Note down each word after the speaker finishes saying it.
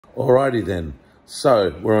Alrighty then.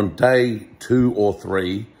 So we're on day 2 or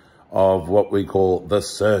 3 of what we call the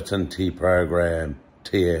Certainty Program,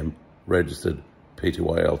 TM, registered Pty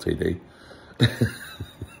Ltd.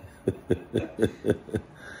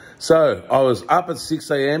 So I was up at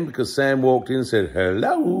 6 a.m. because Sam walked in and said,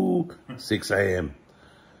 hello, 6 a.m.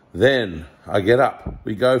 Then I get up.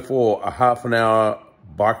 We go for a half an hour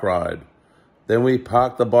bike ride. Then we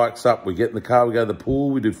park the bikes up. We get in the car. We go to the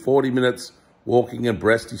pool. We do 40 minutes walking and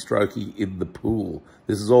breasty strokey in the pool.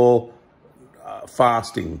 This is all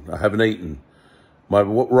fasting. I haven't eaten. My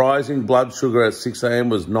rising blood sugar at 6 a.m.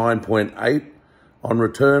 was 9.8. On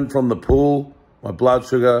return from the pool, my blood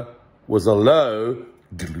sugar was a low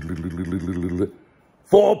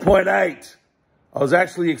 4.8. I was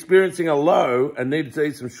actually experiencing a low and needed to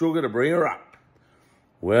eat some sugar to bring her up.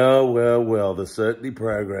 Well, the Certainty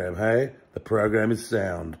Program, hey? The program is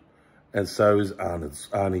sound. And so is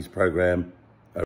Arnie's program.